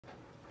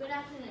Good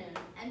afternoon,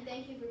 and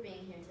thank you for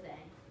being here today.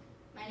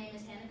 My name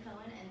is Hannah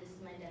Cohen, and this is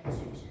my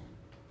demonstration.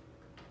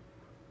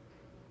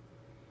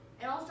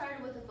 It all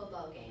started with a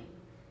football game.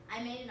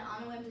 I made an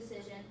on-a-whim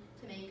decision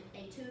to make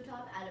a tube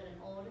top out of an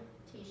old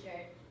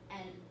t-shirt,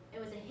 and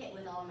it was a hit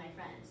with all of my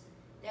friends.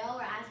 They all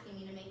were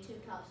asking me to make tube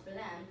tops for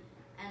them,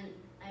 and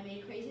I made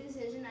a crazy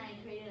decision, and I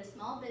created a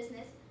small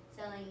business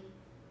selling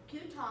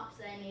cute tops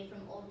that I made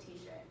from old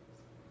t-shirts.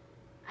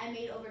 I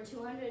made over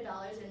 $200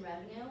 in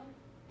revenue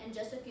in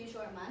just a few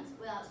short months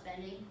without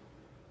spending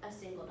a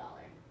single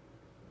dollar.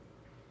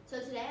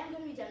 So today I'm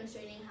going to be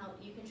demonstrating how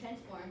you can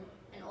transform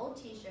an old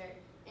t-shirt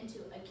into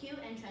a cute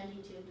and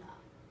trendy tube top.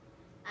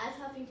 As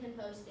Huffington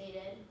Post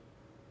stated,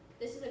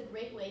 this is a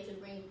great way to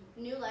bring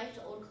new life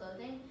to old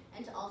clothing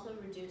and to also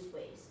reduce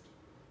waste.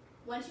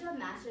 Once you have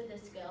mastered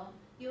this skill,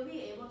 you'll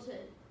be able to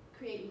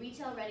create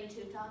retail-ready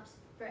tube tops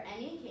for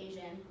any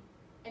occasion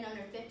in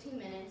under 15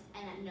 minutes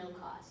and at no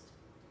cost.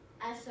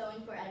 As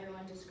Sewing for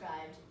Everyone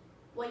described,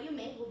 what you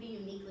make will be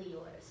uniquely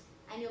yours,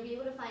 and you'll be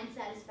able to find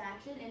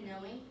satisfaction in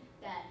knowing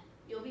that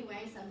you'll be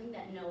wearing something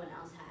that no one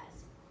else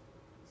has.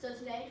 So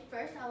today,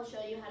 first I will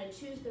show you how to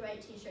choose the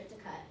right t-shirt to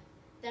cut.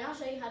 Then I'll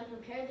show you how to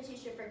prepare the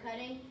t-shirt for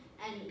cutting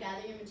and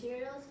gather your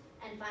materials,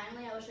 and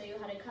finally I will show you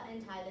how to cut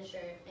and tie the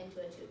shirt into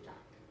a tube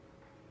top.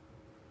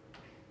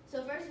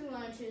 So first we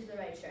want to choose the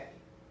right shirt.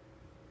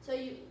 So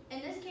in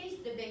this case,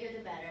 the bigger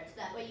the better, so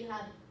that way you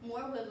have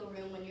more wiggle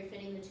room when you're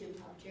fitting the tube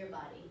top to your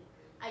body.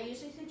 I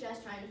usually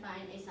suggest trying to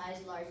find a size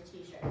large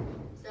t-shirt.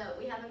 So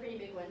we have a pretty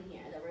big one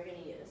here that we're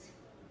going to use.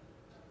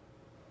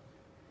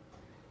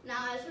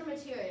 Now as for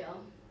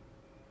material,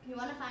 you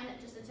want to find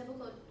just a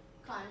typical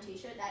cotton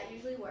t-shirt that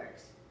usually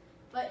works.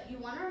 But you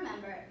want to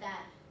remember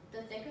that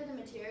the thicker the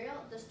material,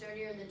 the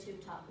sturdier the tube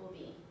top will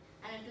be.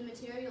 And if the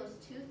material is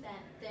too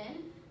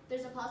thin,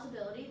 there's a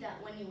possibility that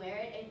when you wear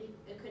it,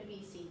 it could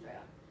be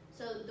see-through.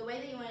 So the way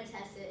that you want to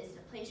test it is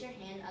to place your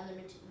hand on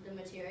the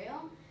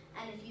material,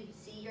 and if you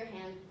see your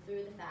hand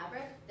through the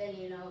fabric, then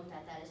you know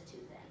that that is too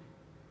thin.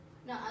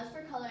 Now as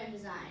for color and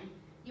design,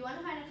 you want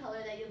to find a color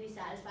that you'll be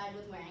satisfied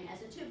with wearing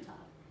as a tube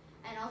top.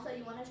 And also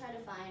you want to try to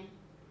find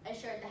a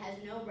shirt that has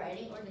no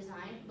writing or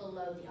design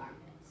below the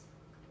armpits.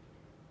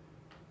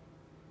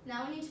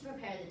 Now we need to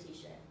prepare the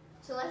t-shirt.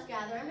 So let's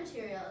gather our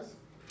materials.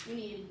 You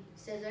need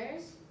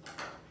scissors,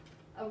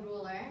 a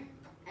ruler,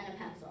 and a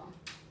pencil.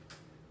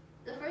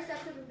 The first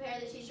step to prepare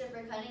the t-shirt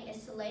for cutting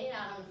is to lay it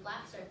out on a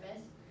flat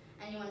surface,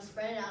 and you want to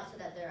spread it out so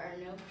that there are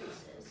no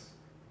creases.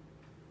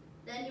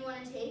 Then you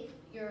want to take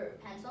your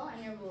pencil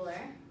and your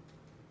ruler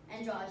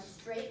and draw a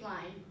straight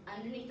line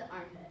underneath the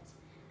armpits.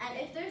 And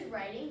if there's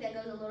writing that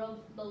goes a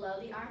little below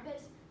the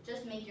armpits,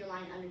 just make your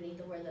line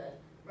underneath where the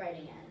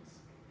writing ends.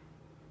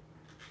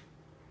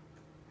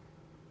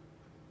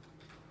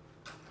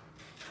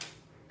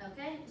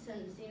 Okay, so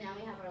see, now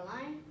we have our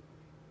line.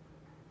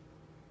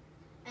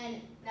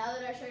 And now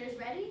that our shirt is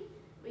ready,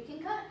 we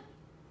can cut.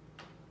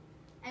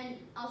 And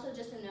also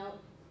just a note,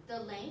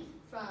 the length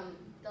from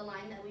the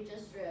line that we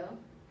just drew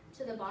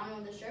to the bottom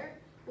of the shirt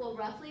will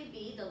roughly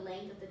be the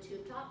length of the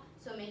tube top,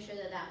 so make sure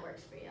that that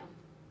works for you.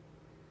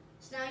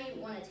 So now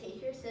you want to take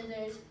your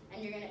scissors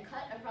and you're going to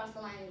cut across the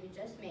line that you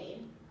just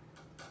made,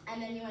 and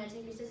then you want to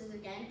take your scissors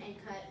again and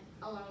cut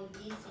along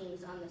these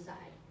seams on the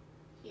side,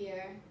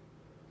 here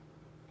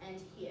and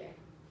here.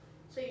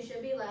 So you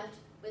should be left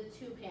with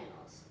two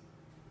panels.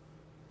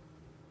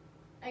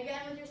 Again,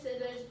 with your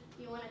scissors,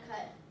 you want to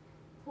cut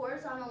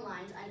horizontal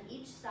lines on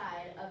each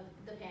side of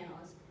the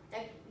panels.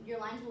 Your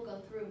lines will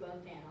go through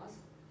both panels.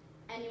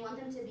 And you want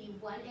them to be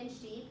 1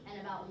 inch deep and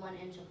about 1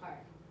 inch apart.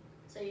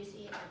 So you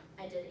see,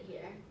 I did it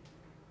here.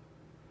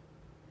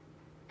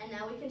 And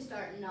now we can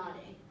start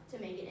knotting to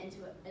make it into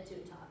a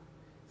tube top.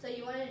 So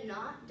you want to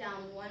knot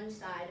down one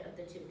side of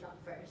the tube top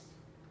first.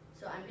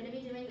 So I'm going to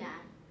be doing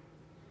that.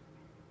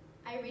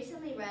 I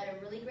recently read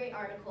a really great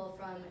article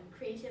from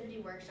Creativity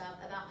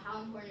Workshop about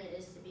how important it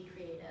is to be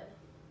creative.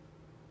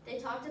 They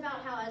talked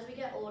about how as we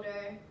get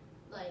older,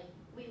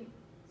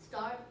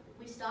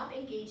 we stop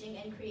engaging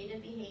in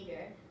creative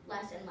behavior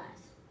less and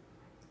less.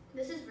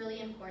 This is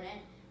really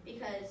important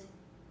because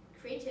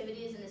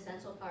creativity is an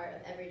essential part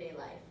of everyday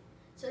life.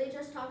 So they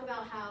just talk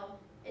about how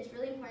it's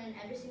really important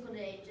every single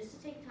day just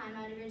to take time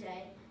out of your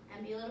day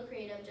and be a little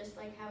creative, just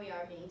like how we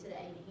are being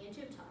today, making a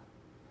tube top.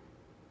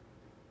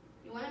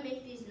 You want to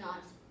make these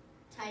knots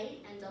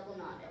tight and double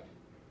knotted.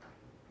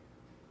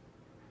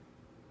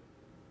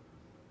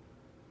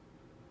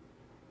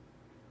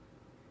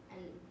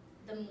 And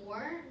the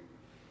more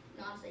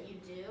knots that you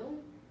do,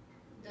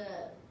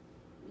 the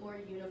more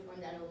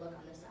uniform that it'll look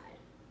on the side.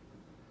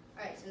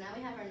 All right, so now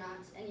we have our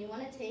knots, and you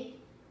want to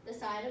take the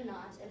side of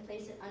knots and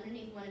place it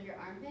underneath one of your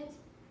armpits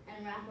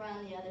and wrap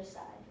around the other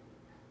side,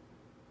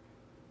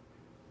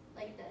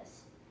 like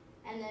this.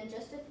 And then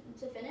just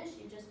to finish,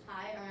 you just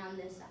tie around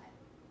this side.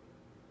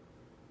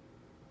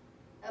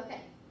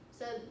 Okay,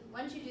 so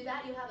once you do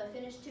that, you have a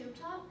finished tube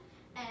top,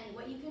 and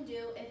what you can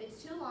do, if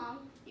it's too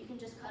long, you can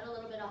just cut a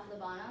little bit off the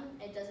bottom.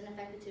 It doesn't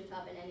affect the tube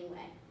top in any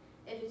way.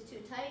 If it's too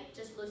tight,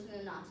 just loosen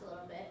the knots a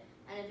little bit,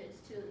 and if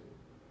it's too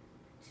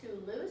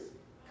loose,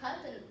 cut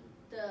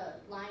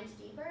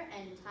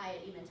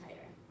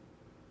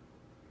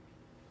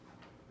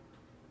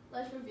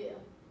Let's review.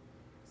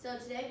 So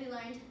today we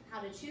learned how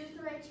to choose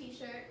the right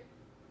t-shirt,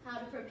 how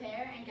to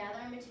prepare and gather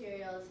our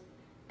materials,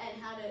 and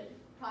how to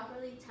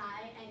properly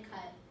tie and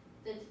cut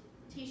the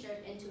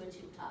t-shirt into a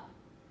tube top.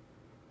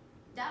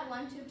 That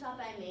one tube top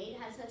I made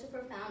had such a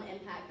profound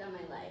impact on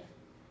my life.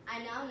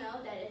 I now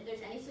know that if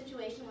there's any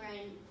situation where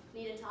I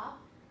need a top,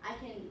 I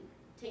can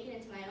take it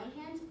into my own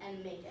hands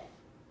and make it.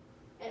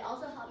 It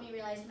also helped me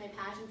realize my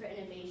passion for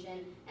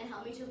innovation and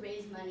helped me to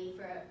raise money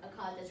for a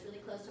cause that's really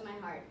close to my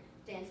heart,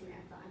 Dance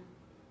Marathon.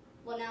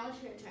 Well, now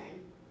it's your turn.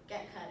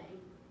 Get cutting.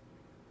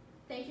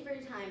 Thank you for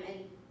your time,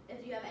 and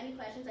if you have any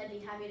questions, I'd be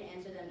happy to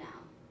answer them now.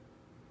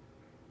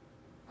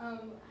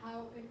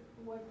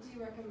 What do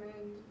you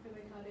recommend for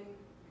the cutting?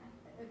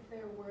 If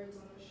there are words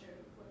on the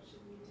shirt, what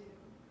should we do?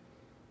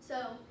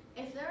 So,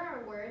 if there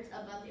are words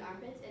above the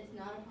armpits, it's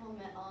not a problem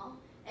at all.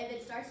 If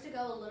it starts to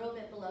go a little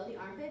bit below the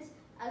armpits,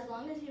 as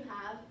long as you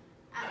have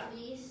at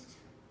least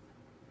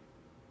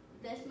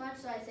this much,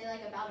 so I'd say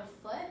like about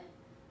a foot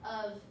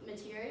of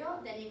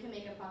material, then you can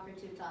make a proper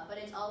tube top. But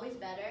it's always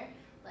better,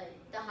 like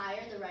the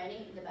higher the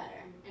writing, the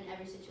better in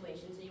every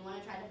situation. So you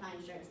want to try to find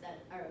shirts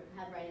that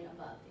have writing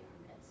above the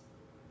armpits.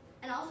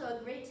 And also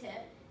a great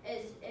tip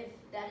is if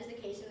that is the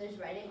case and there's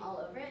writing all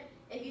over it,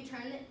 if you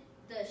turn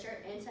the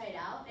shirt inside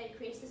out, it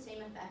creates the same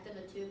effect of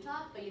a tube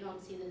top, but you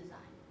don't see the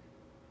design.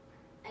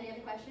 Any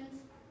other questions?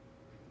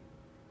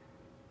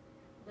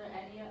 Are there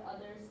any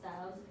other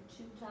styles of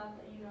tube top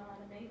that you know how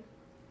to make?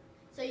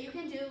 So you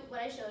can do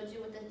what I showed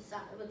you with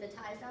the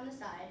ties down the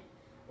side,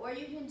 or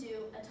you can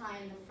do a tie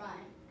in the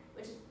front,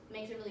 which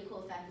makes a really cool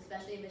effect,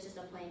 especially if it's just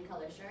a plain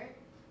color shirt.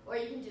 Or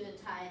you can do a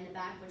tie in the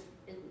back,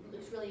 which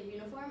looks really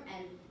uniform,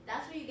 and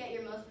that's where you get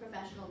your most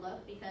professional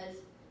look, because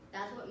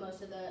that's what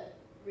most of the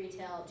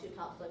retail tube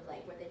tops look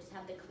like, where they just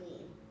have the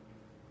clean.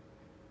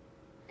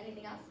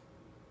 Anything else?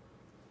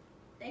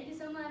 Thank you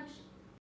so much.